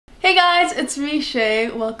Hey guys, it's me,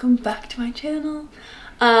 Shae. Welcome back to my channel.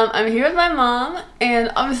 I'm here with my mom, and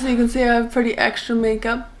obviously you can see I have pretty extra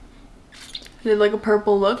makeup. I did like a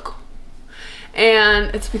purple look.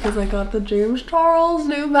 And it's because I got the James Charles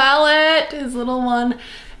new palette, his little one.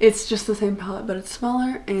 It's just the same palette, but it's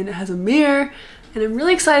smaller, and it has a mirror. And I'm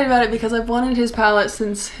really excited about it because I've wanted his palette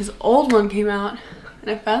since his old one came out. And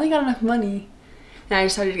I finally got enough money. And I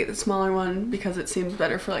decided to get the smaller one because it seemed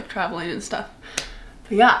better for like traveling and stuff.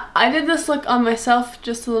 But yeah, I did this look on myself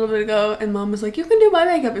just a little bit ago, and mom was like, you can do my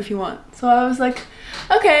makeup if you want. So I was like,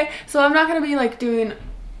 okay. So I'm not gonna be like doing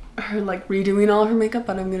her, like redoing all of her makeup,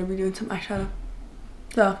 but I'm gonna be doing some eyeshadow.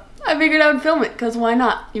 So I figured I would film it because why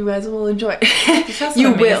not? You guys will enjoy it. This has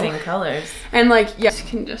some amazing colors. And like, yes, you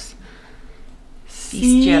can just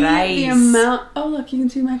see the amount. Oh look, you can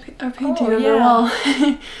see our painting on the wall.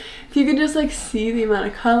 If you could just like see the amount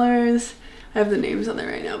of colors. I have the names on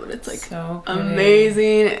there right now, but it's like so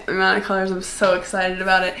amazing amount of colors. I'm so excited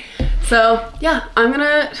about it. So yeah, I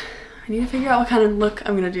need to figure out what kind of look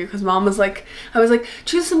I'm gonna do, because mom was like, I was like,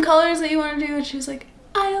 choose some colors that you want to do, and she was like,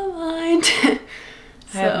 I don't mind.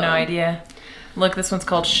 I have no idea. Look, this one's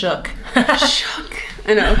called Shook. Shook.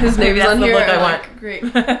 I know, his name is on here. That's the look I want.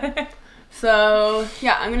 Great. So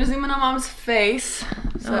yeah, I'm gonna zoom in on mom's face.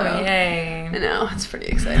 So, oh yay! I know, it's pretty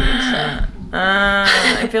exciting. So.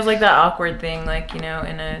 It feels like that awkward thing, like, you know,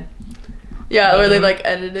 in a where they like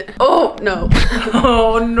edit it. Oh no!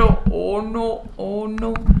 Oh no! Oh no! Oh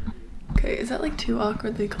no! Okay, is that like too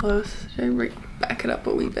awkwardly close? Should I back it up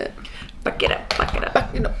a wee bit? Back it up! Back it up!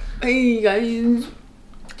 Back it up! Hey guys!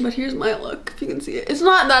 But here's my look, if you can see it. It's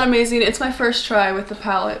not that amazing. It's my first try with the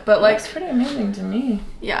palette, but like, it's pretty amazing to me.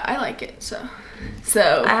 Yeah, I like it. So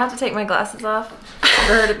I have to take my glasses off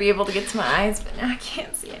for her to be able to get to my eyes, but now I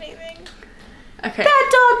can't see anything. Okay. That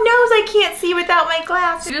dog knows I can't see without my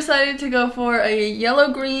glasses. We decided to go for a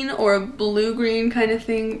yellow-green or a blue-green kind of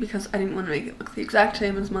thing because I didn't want to make it look the exact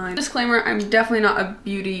same as mine. Disclaimer, I'm definitely not a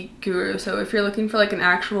beauty guru, so if you're looking for like an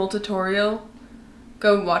actual tutorial,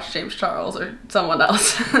 go watch James Charles or someone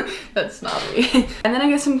else. That's not me. And then I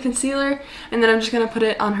get some concealer, and then I'm just gonna put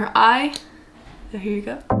it on her eye. So here you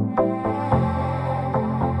go.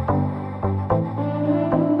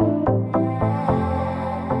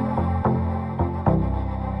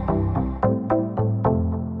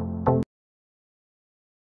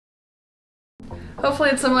 Hopefully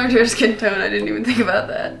it's similar to her skin tone. I didn't even think about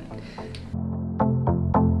that.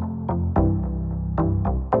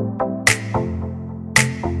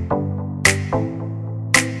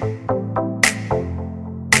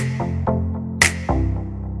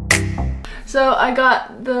 So I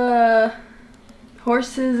got the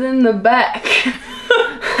horses in the back.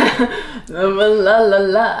 La la la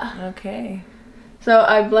la. Okay. So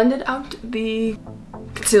I blended out the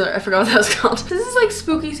concealer. I forgot what that was called. This is like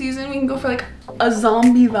spooky season. We can go for like a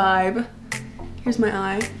zombie vibe. Here's my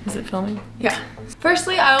eye. Is it filming? Yeah.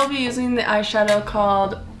 Firstly, I will be using the eyeshadow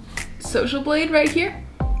called Social Blade right here.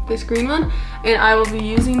 This green one. And I will be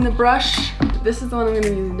using the brush. This is the one I'm going to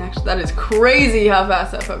be using next. That is crazy how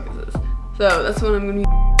fast that focuses. So that's what I'm going to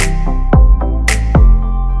use.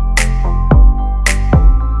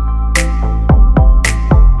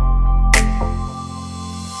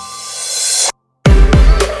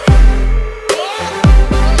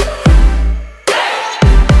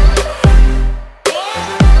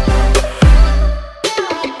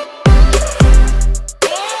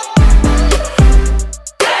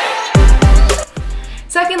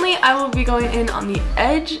 Secondly, I will be going in on the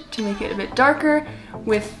edge to make it a bit darker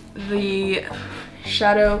with the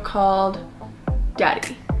shadow called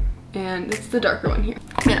Daddy. And it's the darker one here.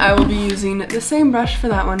 And I will be using the same brush for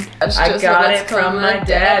that one. I got it from my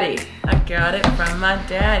daddy. I got it from my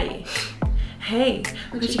daddy. Hey,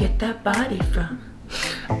 where'd you get that body from?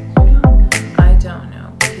 I don't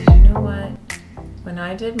know, because you know what? When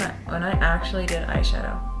I actually did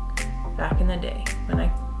eyeshadow back in the day, when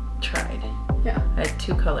I tried, I had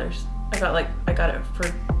two colors. I got it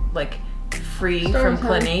for like free from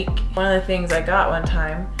Clinique. One of the things I got one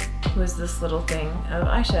time was this little thing of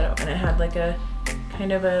eyeshadow, and it had like a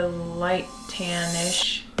kind of a light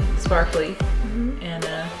tannish sparkly and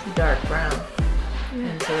a dark brown.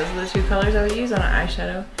 And so those are the two colors I would use on an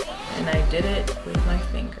eyeshadow, and I did it with my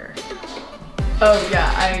finger. Oh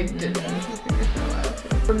yeah, I did it with my finger for a while too.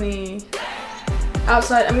 From the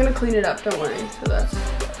outside, I'm gonna clean it up, don't worry. So that's,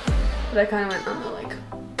 but I kind of went on the like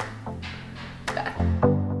that.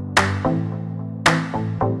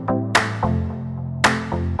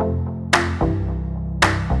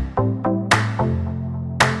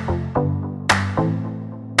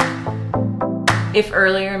 If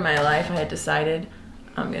earlier in my life I had decided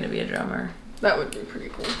I'm gonna be a drummer, That would be pretty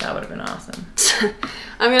cool. That would have been awesome.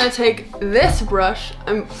 I'm gonna take this brush.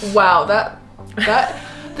 Wow,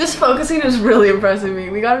 this focusing is really impressing me.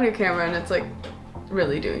 We got a new camera and it's like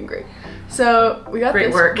really doing great. So we got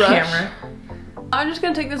this work, brush. camera. I'm just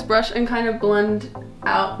gonna take this brush and kind of blend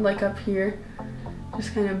out like up here.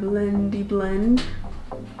 Just kind of blendy blend.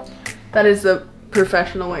 That is the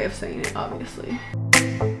professional way of saying it, obviously.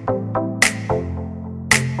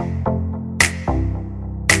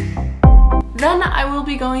 Then I will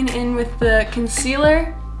be going in with the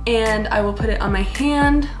concealer and I will put it on my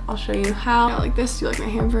hand. I'll show you how. Yeah, like this, do like my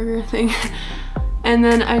hamburger thing. And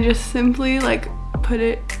then I just simply like put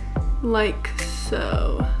it like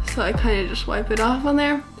so. So I kind of just wipe it off on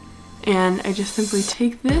there. And I just simply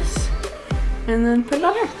take this and then put it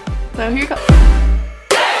on her. So here you go.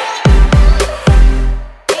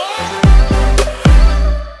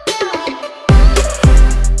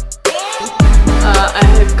 I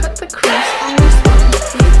had cut the crease on this one.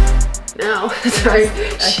 See? Now, sorry.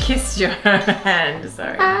 I kissed your hand,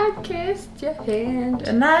 sorry. I kissed your hand.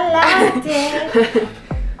 And I liked it.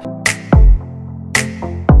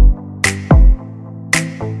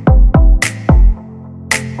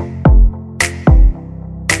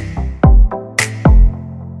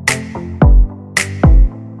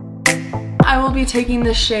 I will be taking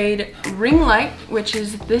the shade Ring Light, which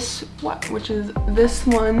is this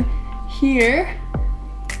one here,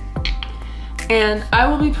 and I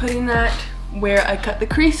will be putting that where I cut the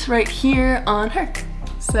crease right here on her.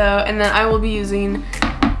 So, and then I will be using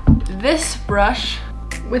this brush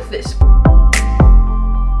with this.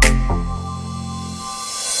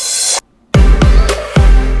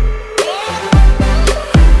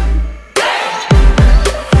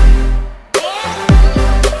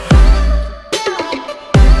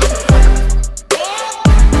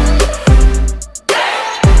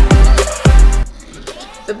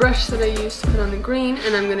 The brush that I used to put on the green,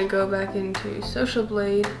 and I'm gonna go back into Social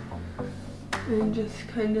Blade and just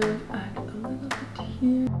kind of add a little bit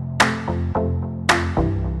here.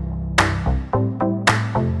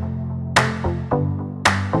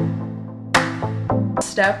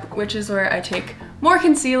 Step, which is where I take more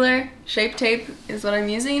concealer. Shape Tape is what I'm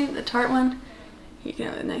using, the Tarte one. You can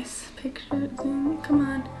have a nice picture. Come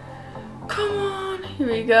on. Come on, here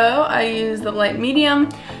we go. I use the light medium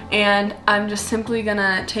and I'm just simply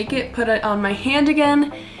gonna take it, put it on my hand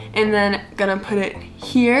again, and then gonna put it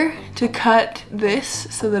here to cut this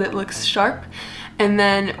so that it looks sharp, and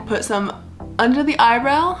then put some under the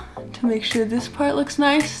eyebrow to make sure this part looks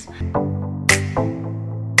nice.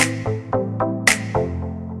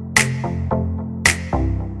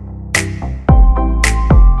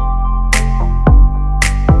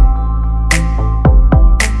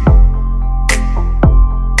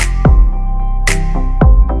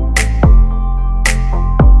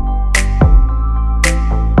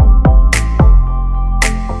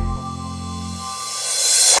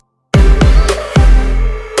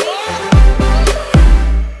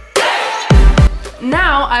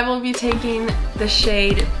 Now I will be taking the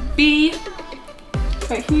shade B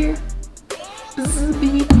right here. This is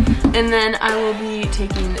B. And then I will be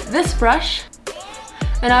taking this brush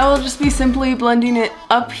and I will just be simply blending it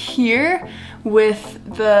up here with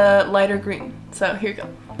the lighter green. So here you go.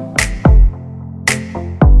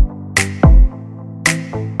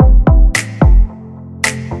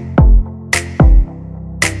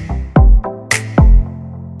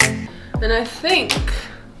 And I think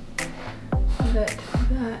that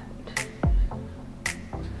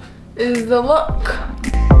is the look.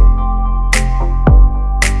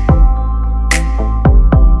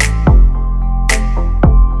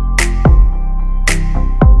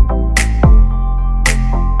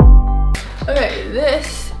 Okay,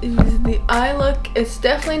 this is the eye look. It's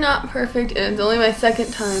definitely not perfect and it's only my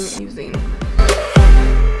second time using.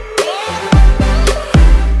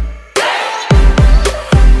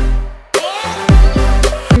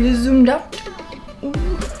 It is zoomed out.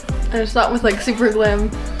 And it's not with like super glam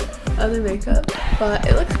other makeup, but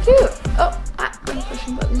it looks cute. Oh, I'm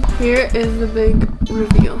pushing buttons. Here is the big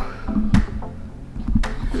reveal. I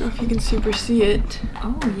don't know if you can super see it.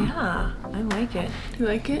 Oh yeah, I like it. You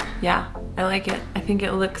like it? Yeah, I like it. I think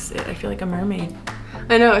it looks, I feel like a mermaid.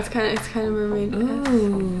 I know, it's kind of mermaid.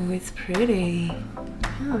 Ooh, it's pretty.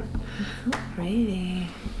 Yeah. It's so pretty.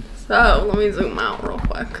 So let me zoom out real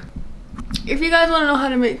quick. If you guys want to know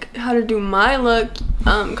how to do my look,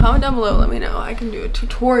 comment down below, let me know. I can do a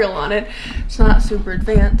tutorial on it. It's not super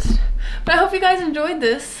advanced. But I hope you guys enjoyed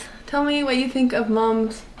this. Tell me what you think of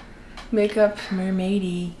Mom's makeup.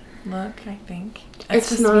 Mermaidy. look, I think. It's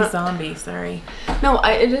supposed to be zombie, sorry. No,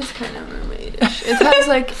 it is kind of mermaidish.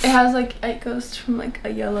 It goes from like a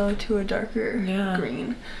yellow to a darker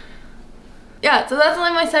green. Yeah, so that's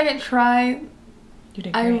only my second try. You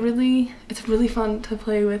did great. It's really fun to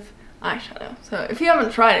play with eyeshadow. So if you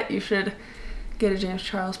haven't tried it, you should get a James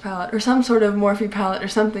Charles palette or some sort of Morphe palette or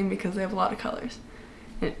something, because they have a lot of colors.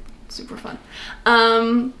 It's super fun.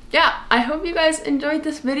 Yeah, I hope you guys enjoyed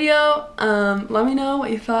this video. Let me know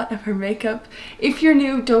what you thought of her makeup. If you're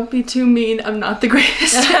new, don't be too mean. I'm not the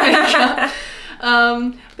greatest at makeup.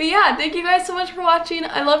 But yeah, thank you guys so much for watching.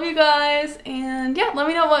 I love you guys, and yeah, let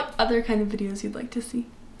me know what other kind of videos you'd like to see.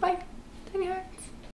 Bye. Tiny heart.